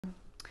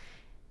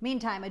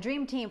Meantime, a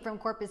dream team from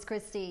Corpus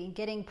Christi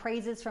getting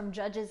praises from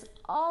judges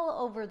all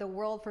over the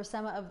world for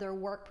some of their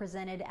work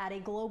presented at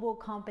a global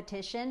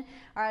competition.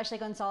 Our Ashley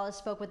Gonzalez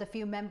spoke with a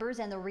few members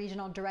and the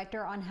regional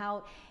director on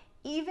how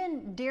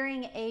even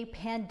during a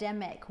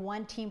pandemic,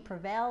 one team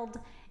prevailed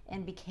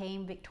and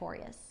became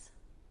victorious.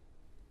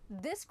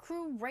 This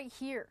crew right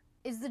here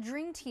is the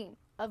dream team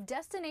of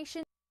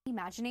Destination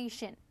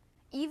Imagination,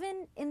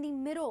 even in the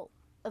middle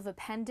of a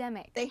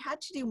pandemic. They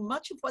had to do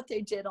much of what they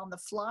did on the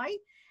fly,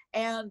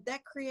 and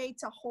that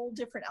creates a whole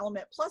different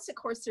element. Plus, of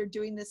course, they're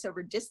doing this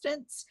over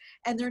distance,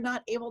 and they're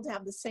not able to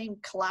have the same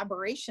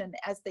collaboration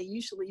as they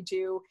usually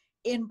do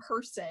in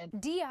person.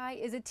 DI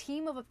is a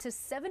team of up to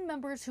 7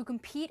 members who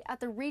compete at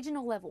the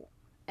regional level,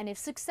 and if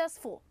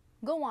successful,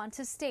 go on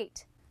to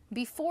state.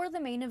 Before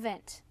the main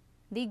event,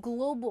 the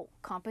global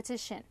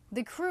competition,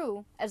 the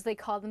crew, as they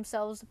call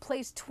themselves,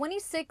 placed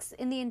 26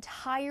 in the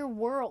entire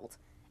world.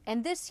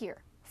 And this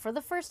year, for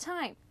the first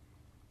time,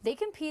 they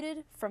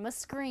competed from a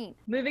screen.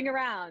 Moving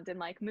around and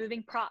like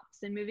moving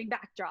props and moving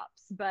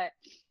backdrops. But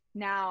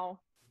now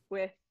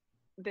with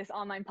this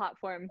online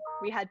platform,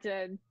 we had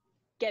to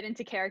get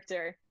into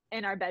character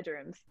in our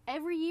bedrooms.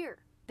 Every year,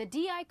 the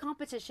DI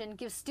competition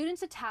gives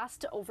students a task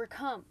to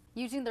overcome,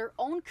 using their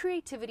own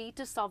creativity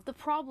to solve the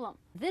problem.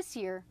 This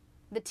year,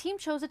 the team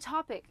chose a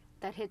topic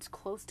that hits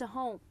close to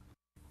home: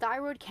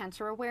 thyroid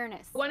cancer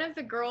awareness. One of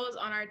the girls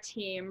on our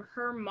team,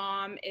 her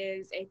mom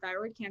is a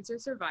thyroid cancer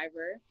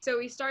survivor. So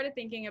we started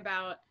thinking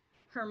about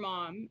her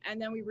mom,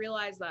 and then we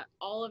realized that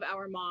all of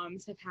our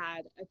moms have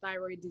had a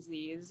thyroid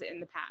disease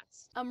in the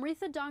past.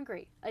 Amritha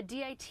Dongre, a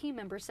DI team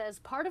member, says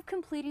part of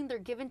completing their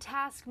given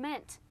task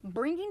meant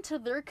bringing to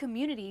their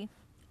community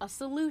a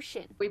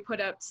solution. We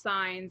put up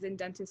signs in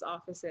dentist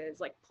offices,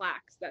 like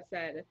plaques that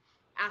said,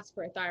 ask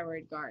for a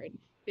thyroid guard,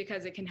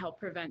 because it can help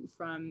prevent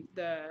from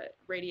the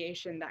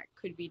radiation that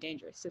could be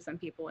dangerous to some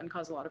people and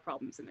cause a lot of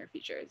problems in their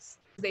futures.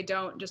 They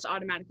don't just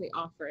automatically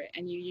offer it,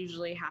 and you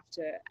usually have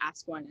to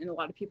ask one, and a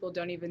lot of people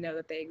don't even know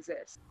that they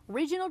exist.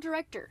 Regional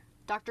Director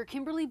Dr.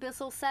 Kimberly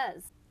Bissell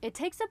says it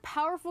takes a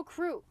powerful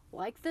crew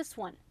like this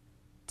one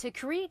to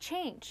create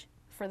change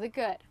for the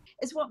good.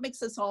 It's what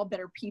makes us all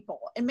better people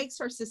and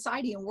makes our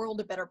society and world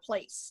a better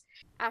place.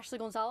 Ashley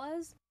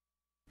Gonzalez,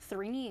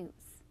 3 News.